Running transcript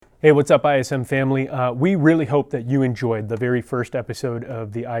Hey, what's up, ISM family? We really hope that you enjoyed the very first episode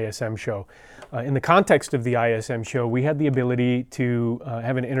of the ISM show. In the context of the ISM show, we had the ability to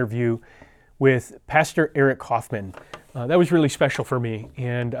have an interview with Pastor Eric Hoffman. That was really special for me,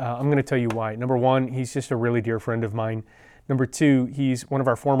 and I'm going to tell you why. Number one, he's just a really dear friend of mine. Number two, he's one of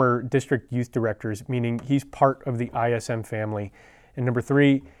our former district youth directors, meaning he's part of the ISM family. And number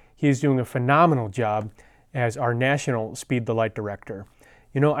three, he is doing a phenomenal job as our national Speed the Light director.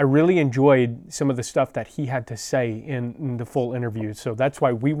 You know, I really enjoyed some of the stuff that he had to say in the full interview, so that's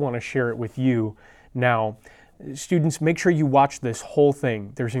why we want to share it with you now. Students, make sure you watch this whole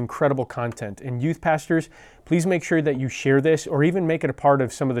thing. There's incredible content. And youth pastors, please make sure that you share this or even make it a part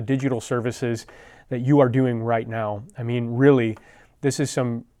of some of the digital services that you are doing right now. I mean, really, this is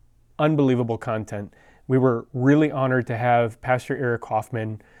some unbelievable content. We were really honored to have Pastor Eric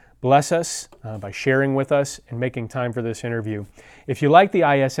Hoffman bless us by sharing with us and making time for this interview. If you like the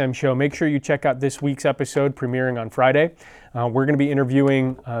ISM show, make sure you check out this week's episode premiering on Friday. We're going to be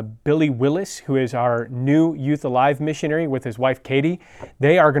interviewing Billy Willis, who is our new Youth Alive missionary with his wife, Katie.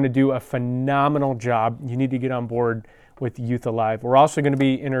 They are going to do a phenomenal job. You need to get on board with Youth Alive. We're also going to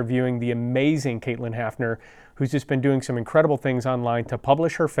be interviewing the amazing Caitlin Hafner, who's just been doing some incredible things online to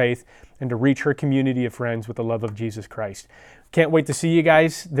publish her faith and to reach her community of friends with the love of Jesus Christ. Can't wait to see you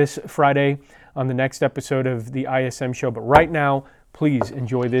guys this Friday on the next episode of the ISM show. But right now, please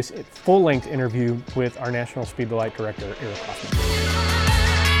enjoy this full-length interview with our National Speed the Light director, Eric Hoffman.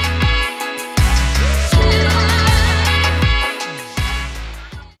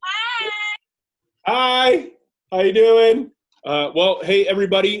 Hi, how you doing? Hey,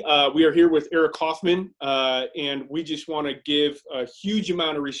 everybody. We are here with Eric Hoffman, and we just want to give a huge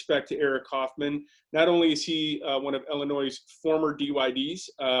amount of respect to Eric Hoffman. Not only is he one of Illinois' former DYDs,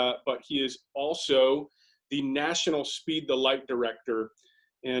 but he is also the National Speed the Light director.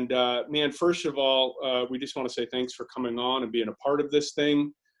 And man, first of all, we just want to say thanks for coming on and being a part of this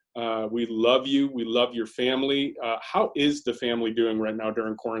thing. We love you. We love your family. How is the family doing right now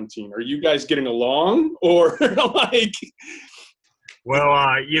during quarantine? Are you guys getting along or like? Well,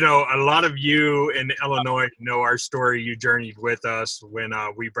 a lot of you in Illinois know our story. You journeyed with us when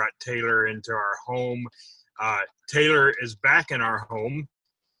we brought Taylor into our home. Taylor is back in our home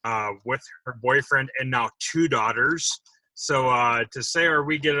with her boyfriend and now two daughters. So to say, are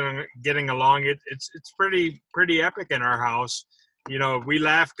we getting along? It's pretty epic in our house. You know, we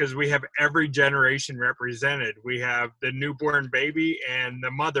laugh because we have every generation represented. We have the newborn baby and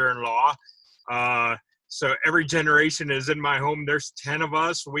the mother-in-law. So every generation is in my home. There's 10 of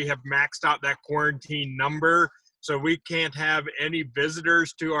us. We have maxed out that quarantine number. So we can't have any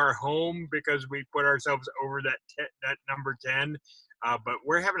visitors to our home because we put ourselves over that number 10. But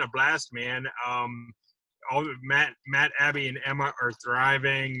we're having a blast, man. Matt, Abby, and Emma are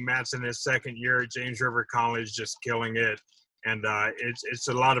thriving. Matt's in his second year at James River College, just killing it. And it's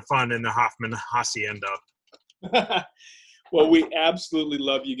a lot of fun in the Hoffman Hacienda. Well, we absolutely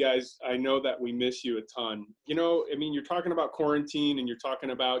love you guys. I know that we miss you a ton. You know, I mean, you're talking about quarantine and you're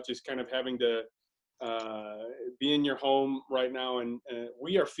talking about just kind of having to be in your home right now. And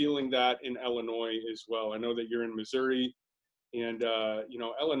we are feeling that in Illinois as well. I know that you're in Missouri and,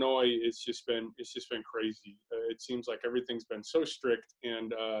 Illinois, it's just been crazy. It seems like everything's been so strict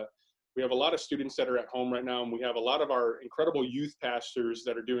and we have a lot of students that are at home right now, and we have a lot of our incredible youth pastors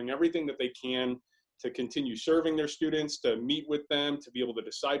that are doing everything that they can to continue serving their students, to meet with them, to be able to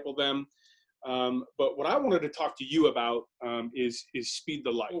disciple them. But what I wanted to talk to you about is Speed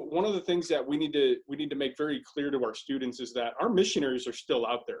the Light. One of the things that we need to make very clear to our students is that our missionaries are still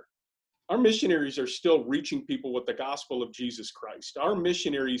out there. Our missionaries are still reaching people with the gospel of Jesus Christ. Our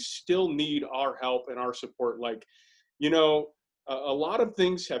missionaries still need our help and our support. Like, a lot of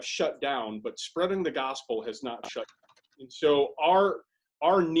things have shut down, but spreading the gospel has not shut down. And so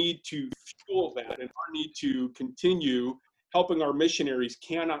our need to fuel that and our need to continue helping our missionaries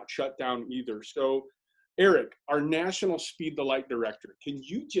cannot shut down either. So, Eric, our National Speed the Light director, can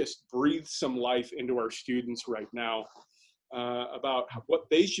you just breathe some life into our students right now about what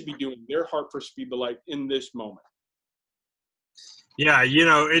they should be doing, their heart for Speed the Light in this moment? Yeah,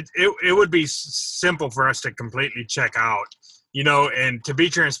 it would be simple for us to completely check out. And to be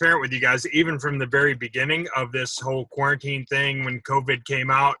transparent with you guys, even from the very beginning of this whole quarantine thing, when COVID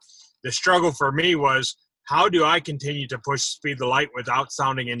came out, the struggle for me was, how do I continue to push Speed the Light without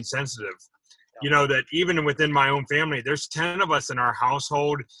sounding insensitive? That even within my own family, there's 10 of us in our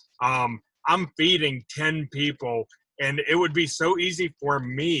household. I'm feeding 10 people, and it would be so easy for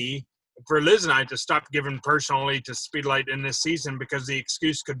Liz and I to stop giving personally to Speed Light in this season because the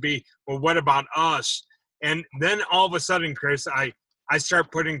excuse could be, well, what about us? And then all of a sudden, Chris, I I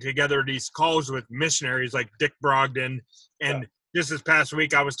start putting together these calls with missionaries like Dick Brogdon. And just this past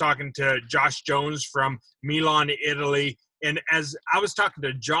week, I was talking to Josh Jones from Milan, Italy. And as I was talking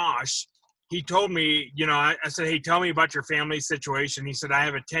to Josh, he told me, I said, hey, tell me about your family situation. He said, I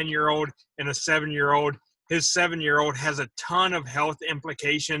have a 10-year-old and a 7-year-old. His 7-year-old has a ton of health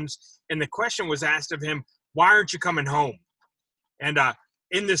implications. And the question was asked of him, why aren't you coming home? And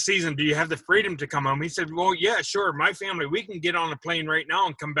in this season, do you have the freedom to come home? He said, well, yeah, sure. My family, we can get on a plane right now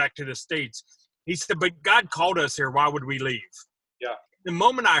and come back to the States. He said, but God called us here. Why would we leave? Yeah. The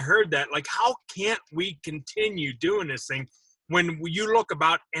moment I heard that, like, how can't we continue doing this thing when you look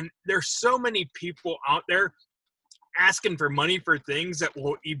about, and there's so many people out there asking for money for things that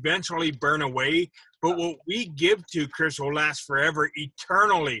will eventually burn away, but what we give to Chris will last forever,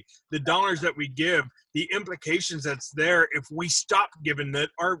 eternally. The dollars that we give, the implications that's there, if we stop giving that,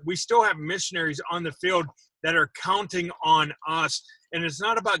 we still have missionaries on the field that are counting on us. And it's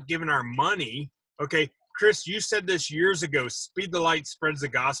not about giving our money. Okay, Chris, you said this years ago, speed the light spreads the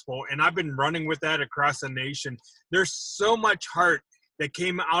gospel. And I've been running with that across the nation. There's so much heart that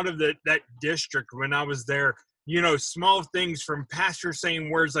came out of that district when I was there. Small things from pastors saying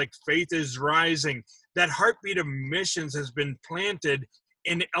words like faith is rising. That heartbeat of missions has been planted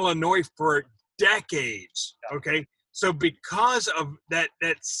in Illinois for decades. Okay. So because of that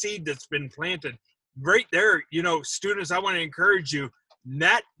seed that's been planted right there, students, I want to encourage you,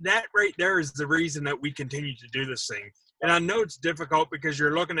 that right there is the reason that we continue to do this thing. And I know it's difficult because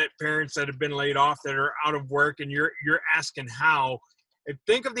you're looking at parents that have been laid off, that are out of work, and you're asking how. And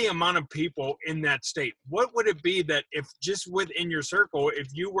think of the amount of people in that state. What would it be that if just within your circle, if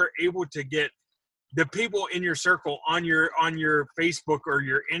you were able to get the people in your circle on your Facebook or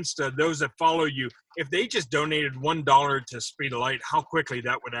your Insta, those that follow you, if they just donated $1 to Speed of Light, how quickly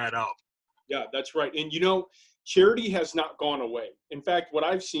that would add up? Yeah, that's right. And charity has not gone away. In fact, what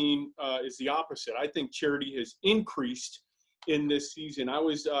I've seen is the opposite. I think charity has increased in this season. I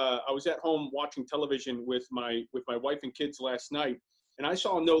was at home watching television with my wife and kids last night, and I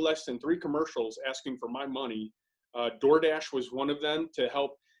saw no less than 3 commercials asking for my money. DoorDash was one of them, to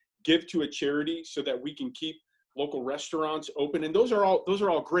help give to a charity so that we can keep local restaurants open. And those are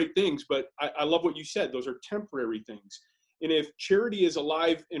all great things, but I love what you said. Those are temporary things. And if charity is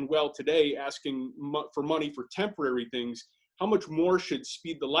alive and well today, asking for money for temporary things, how much more should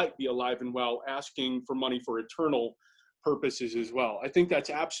Speed the Light be alive and well, asking for money for eternal purposes as well? I think that's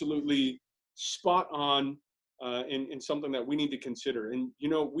absolutely spot on, and something that we need to consider. And,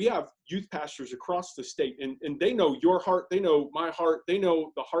 we have youth pastors across the state, and they know your heart, they know my heart, they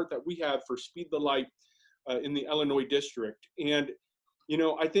know the heart that we have for Speed the Light in the Illinois district. And,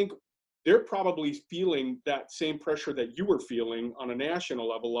 I think they're probably feeling that same pressure that you were feeling on a national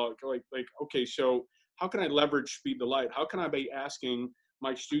level, like, okay, so how can I leverage Speed the Light? How can I be asking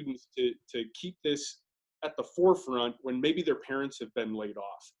my students to keep this at the forefront when maybe their parents have been laid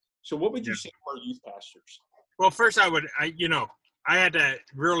off? So what would you say to our youth pastors? Well, first I had to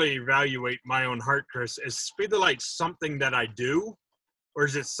really evaluate my own heart, Chris. Is Speed the Light something that I do, or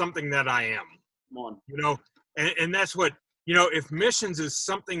is it something that I am? Come on. And that's what, if missions is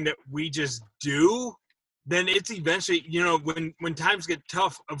something that we just do, then it's eventually, when times get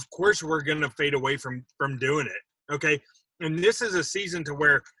tough, of course we're going to fade away from doing it. Okay. And this is a season to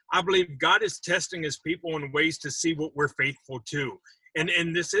where I believe God is testing his people in ways to see what we're faithful to.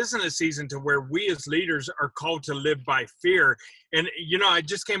 And this isn't a season to where we as leaders are called to live by fear. And, I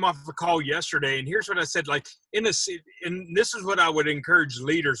just came off of a call yesterday, and here's what I said, like, and this is what I would encourage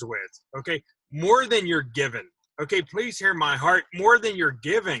leaders with, okay? More than you're given, okay? Please hear my heart, more than you're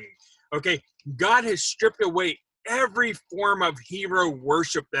giving, okay? God has stripped away every form of hero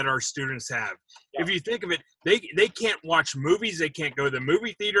worship that our students have. Yeah. If you think of it, they can't watch movies, they can't go to the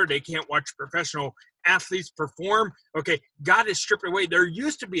movie theater, they can't watch professional athletes perform. Okay, God has stripped away. There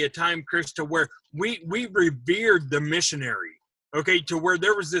used to be a time, Chris, to where we revered the missionary, okay, to where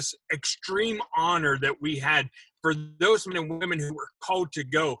there was this extreme honor that we had for those men and women who were called to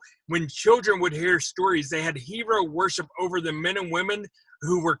go. When children would hear stories, they had hero worship over the men and women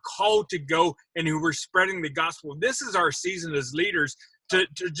who were called to go and who were spreading the gospel. This is our season as leaders to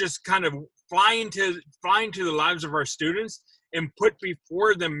just kind of fly into the lives of our students and put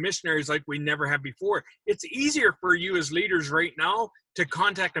before them missionaries like we never have before. It's easier for you as leaders right now to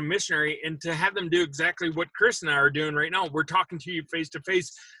contact a missionary and to have them do exactly what Chris and I are doing right now. We're talking to you face to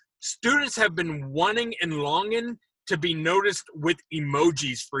face. Students have been wanting and longing to be noticed with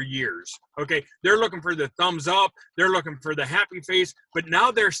emojis for years. Okay, they're looking for the thumbs up, they're looking for the happy face, but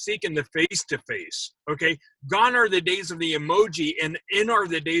now they're seeking the face-to-face. Okay, gone are the days of the emoji, and in are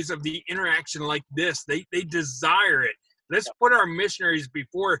the days of the interaction like this. They desire it. Let's put our missionaries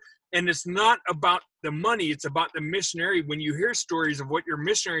before. And it's not about the money. It's about the missionary. When you hear stories of what your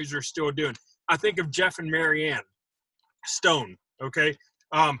missionaries are still doing, I think of Jeff and Marianne Stone. Okay.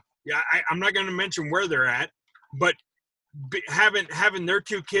 Yeah, I'm not going to mention where they're at, but having their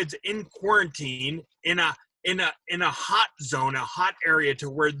two kids in quarantine in a hot zone, a hot area, to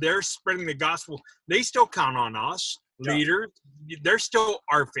where they're spreading the gospel. They still count on us, leaders. They're still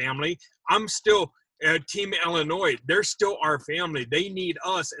our family. I'm still Team Illinois. They're still our family. They need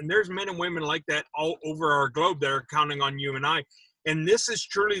us, and there's men and women like that all over our globe that are counting on you and I. And this is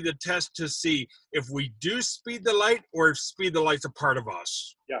truly the test to see if we do speed the light, or if speed the light's a part of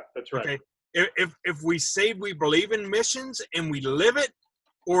us. Yeah, that's right. Okay. If we say we believe in missions and we live it,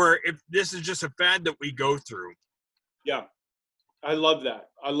 or if this is just a fad that we go through. Yeah, I love that.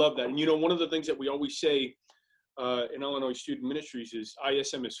 And you know, one of the things that we always say in Illinois Student Ministries is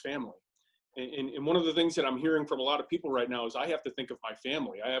ISM is family. And one of the things that I'm hearing from a lot of people right now is I have to think of my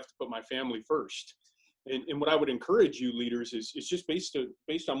family. I have to put my family first. And what I would encourage you leaders is just based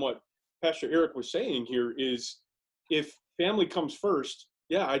on what Pastor Eric was saying here is, if family comes first,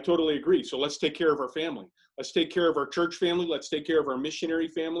 yeah, I totally agree. So let's take care of our family. Let's take care of our church family. Let's take care of our missionary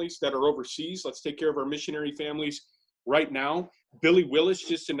families that are overseas. Let's take care of our missionary families right now. Billy Willis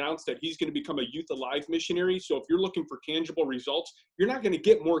just announced that he's going to become a Youth Alive missionary. So if you're looking for tangible results, you're not going to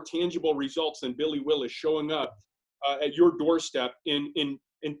get more tangible results than Billy Willis showing up at your doorstep in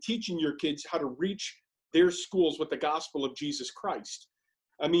teaching your kids how to reach their schools with the gospel of Jesus Christ.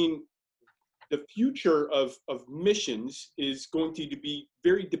 I mean, the future of missions is going to be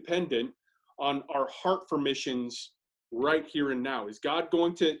very dependent on our heart for missions right here and now. Is God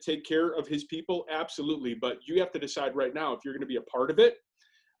going to take care of his people? Absolutely. But you have to decide right now if you're going to be a part of it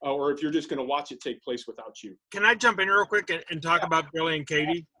or if you're just going to watch it take place without you. Can I jump in real quick and talk about Billy and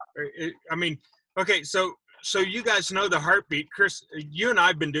Katie? I mean, okay, so you guys know the heartbeat. Chris, you and I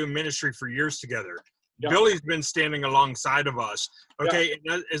have been doing ministry for years together. Yeah. Billy's been standing alongside of us. Okay.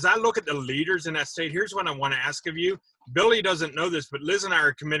 Yeah. And as I look at the leaders in that state, here's what I want to ask of you. Billy doesn't know this, but Liz and I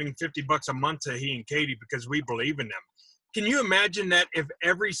are committing $50 a month to he and Katie because we believe in them. Can you imagine that if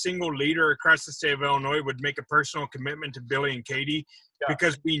every single leader across the state of Illinois would make a personal commitment to Billy and Katie,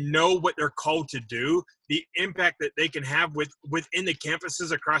 because we know what they're called to do, the impact that they can have within the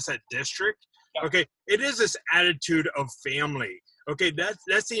campuses across that district? Yeah. Okay. It is this attitude of family. Okay,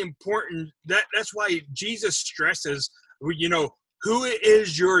 that's the important, that's why Jesus stresses, you know, who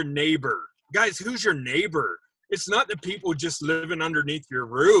is your neighbor? Guys, who's your neighbor? It's not the people just living underneath your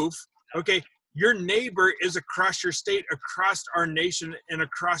roof. Okay, your neighbor is across your state, across our nation, and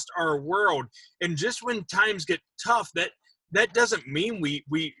across our world. And just when times get tough, that doesn't mean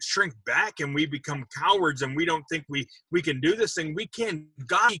we shrink back and we become cowards and we don't think we can do this thing. We can.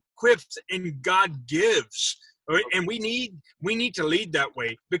 God equips and God gives. And we need to lead that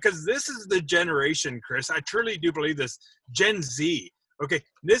way, because this is the generation, Chris. I truly do believe this. Gen Z. Okay,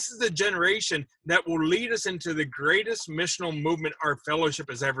 this is the generation that will lead us into the greatest missional movement our fellowship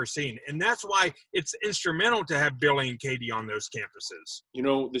has ever seen. And that's why it's instrumental to have Billy and Katie on those campuses. You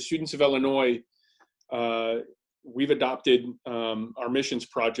know, the students of Illinois, we've adopted our missions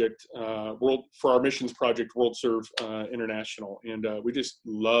project, World Serve International. And we just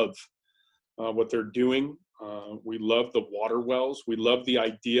love what they're doing. We love the water wells. We love the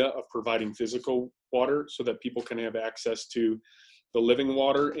idea of providing physical water so that people can have access to the living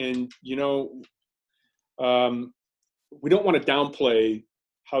water. And, you know, we don't want to downplay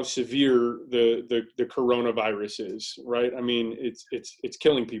how severe the coronavirus is, right? I mean, it's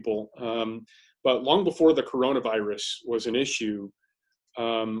killing people. But long before the coronavirus was an issue,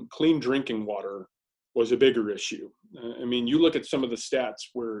 clean drinking water was a bigger issue. I mean, you look at some of the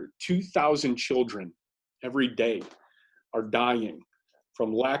stats where 2,000 children every day are dying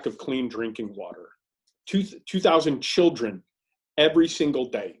from lack of clean drinking water. 2,000 children every single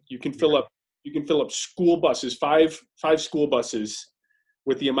day. You can fill up school buses, five school buses,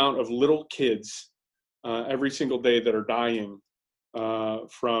 with the amount of little kids every single day that are dying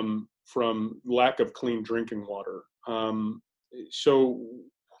from lack of clean drinking water. So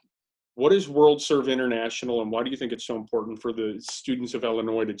what is World Serve International, and why do you think it's so important for the students of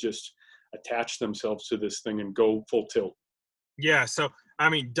Illinois to just attach themselves to this thing and go full tilt? Yeah, so I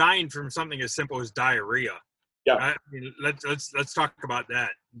mean, dying from something as simple as diarrhea. Yeah, I mean, let's talk about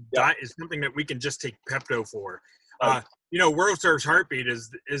that. Yeah. Is something that we can just take Pepto for. You know, World Serve's heartbeat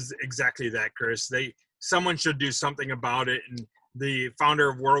is exactly that, Chris. Someone should do something about it, and the founder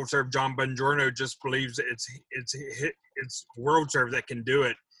of World Serve, John Bongiorno, just believes it's World Serve that can do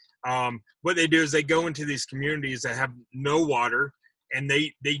it. What they do is they go into these communities that have no water, and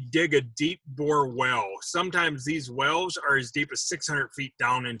they dig a deep bore well. Sometimes these wells are as deep as 600 feet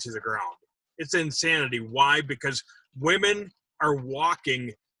down into the ground. It's insanity. Why? Because women are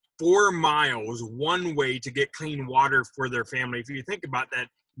walking 4 miles one way to get clean water for their family. If you think about that,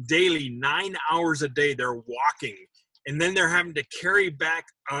 daily, 9 hours a day, they're walking. And then they're having to carry back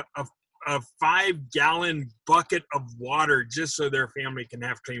a 5-gallon bucket of water just so their family can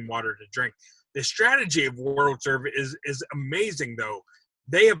have clean water to drink. The strategy of World Serve is amazing, though.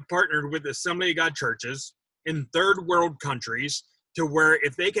 They have partnered with Assembly of God churches in third world countries to where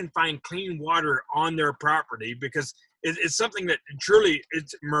if they can find clean water on their property, because it's something that truly,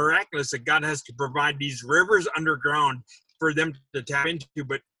 it's miraculous that God has to provide these rivers underground for them to tap into.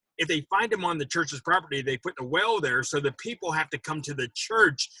 But if they find them on the church's property, they put the well there, so the people have to come to the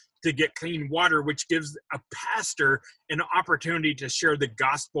church to get clean water, which gives a pastor an opportunity to share the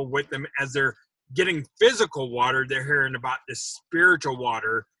gospel with them as they're getting physical water. They're hearing about the spiritual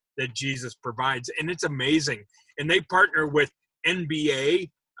water that Jesus provides, and it's amazing. And they partner with NBA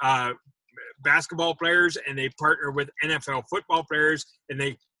basketball players, and they partner with NFL football players, and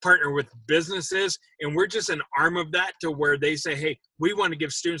they partner with businesses, and we're just an arm of that to where they say, hey, we want to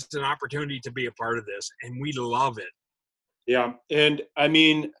give students an opportunity to be a part of this, and we love it. Yeah, and I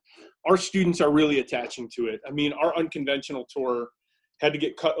mean, our students are really attaching to it. I mean, our unconventional tour had to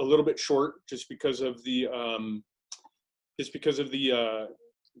get cut a little bit short just because of the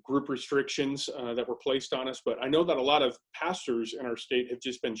group restrictions that were placed on us. But I know that a lot of pastors in our state have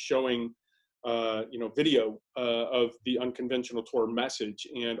just been showing video of the unconventional tour message,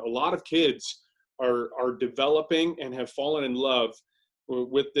 and a lot of kids are developing and have fallen in love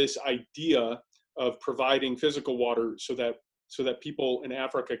with this idea of providing physical water so that people in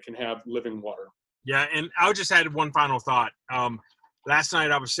Africa can have living water. Yeah, and I'll just add one final thought. Last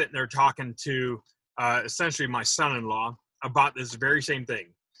night I was sitting there talking to essentially my son-in-law about this very same thing,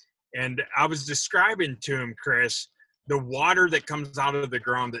 and I was describing to him, Chris, the water that comes out of the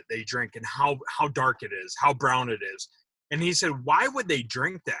ground that they drink and how dark it is, how brown it is. And he said, why would they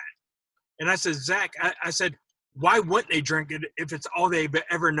drink that? And I said, Zach, I said, why wouldn't they drink it if it's all they've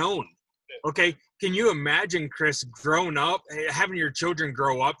ever known? Okay, can you imagine, Chris, growing up, having your children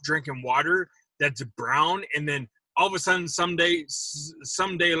grow up drinking water that's brown, and then all of a sudden someday,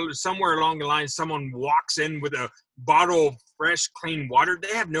 somewhere along the line, someone walks in with a bottle of fresh, clean water?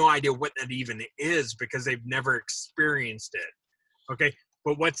 They have no idea what that even is because they've never experienced it. Okay,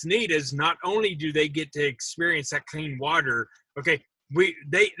 but what's neat is not only do they get to experience that clean water, okay,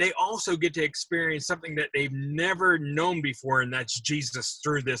 they also get to experience something that they've never known before, and that's Jesus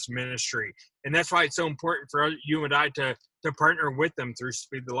through this ministry. And that's why it's so important for you and I to partner with them through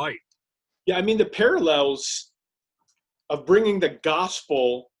Speed the Light. Yeah, I mean, the parallels of bringing the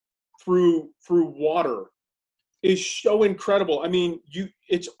gospel through water is so incredible. I mean,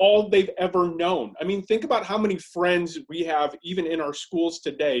 it's all they've ever known. I mean, think about how many friends we have, even in our schools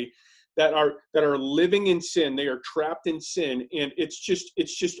today, that are living in sin. They are trapped in sin, and it's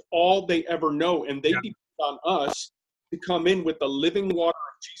just all they ever know. And they depend on us to come in with the living water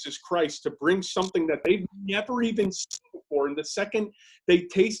of Jesus Christ to bring something that they've never even seen before. And the second they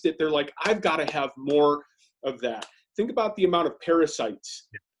taste it, they're like, I've got to have more of that. Think about the amount of parasites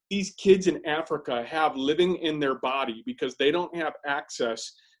these kids in Africa have living in their body because they don't have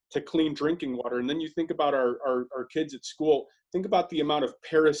access to clean drinking water. And then you think about our kids at school, think about the amount of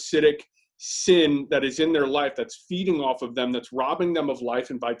parasitic sin that is in their life that's feeding off of them, that's robbing them of life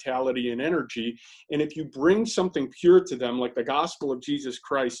and vitality and energy. And if you bring something pure to them, like the gospel of Jesus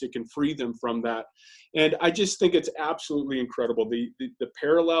Christ, it can free them from that. And I just think it's absolutely incredible. The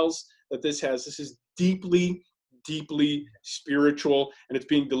parallels that this is deeply spiritual, and it's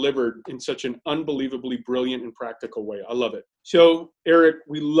being delivered in such an unbelievably brilliant and practical way. I love it. So, Eric,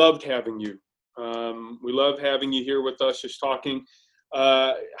 we loved having you. We love having you here with us, just talking.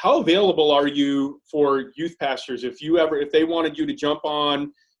 How available are you for youth pastors? If they wanted you to jump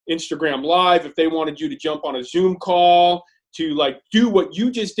on Instagram Live, if they wanted you to jump on a Zoom call to do what you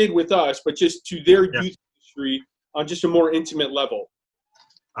just did with us, but just to their youth ministry on just a more intimate level.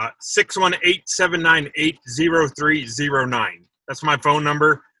 618-798-0309. That's my phone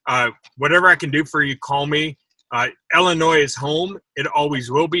number. Whatever I can do for you, call me. Illinois is home. It always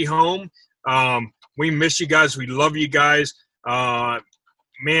will be home. We miss you guys. We love you guys.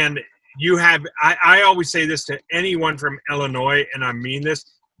 Man, I always say this to anyone from Illinois, and I mean this.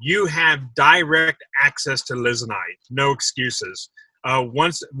 You have direct access to Liz and I. No excuses.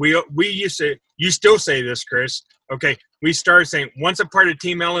 Once we used to, you still say this, Chris. Okay, we started saying once a part of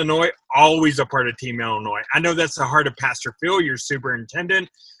Team Illinois, always a part of Team Illinois. I know that's the heart of Pastor Phil, your superintendent.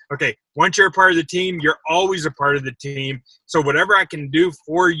 Okay, once you're a part of the team, you're always a part of the team. So whatever I can do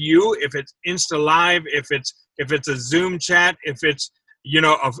for you, if it's Insta Live, if it's a Zoom chat, if it's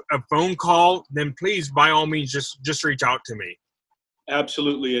a phone call, then please, by all means, just reach out to me.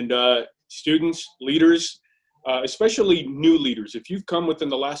 Absolutely. And students, leaders, especially new leaders, if you've come within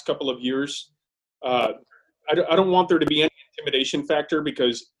the last couple of years, I don't want there to be any intimidation factor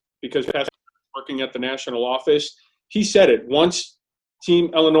because Pastor working at the national office, he said it once.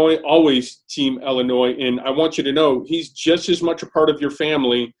 Team Illinois, always Team Illinois. And I want you to know he's just as much a part of your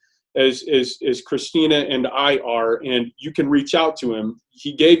family as Christina and I are. And you can reach out to him.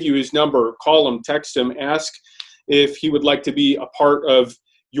 He gave you his number. Call him, text him, ask if he would like to be a part of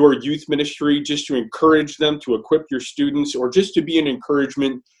your youth ministry, just to encourage them, to equip your students, or just to be an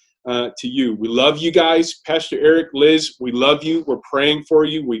encouragement to you. We love you guys. Pastor Eric, Liz, we love you. We're praying for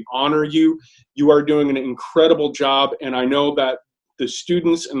you. We honor you. You are doing an incredible job. And I know that the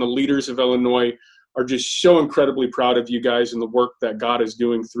students and the leaders of Illinois are just so incredibly proud of you guys and the work that God is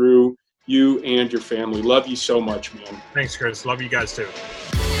doing through you and your family. Love you so much, man. Thanks, Chris. Love you guys too.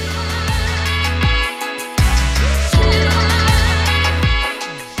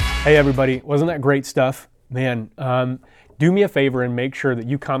 Hey everybody, wasn't that great stuff? Man, do me a favor and make sure that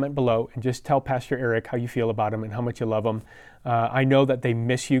you comment below and just tell Pastor Eric how you feel about him and how much you love him. I know that they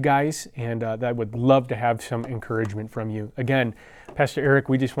miss you guys, and I would love to have some encouragement from you. Again, Pastor Eric,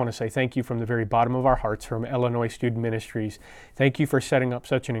 we just want to say thank you from the very bottom of our hearts from Illinois Student Ministries. Thank you for setting up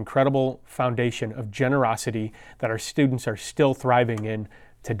such an incredible foundation of generosity that our students are still thriving in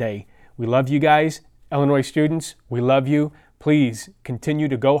today. We love you guys. Illinois students, we love you. Please continue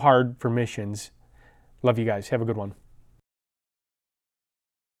to go hard for missions. Love you guys. Have a good one.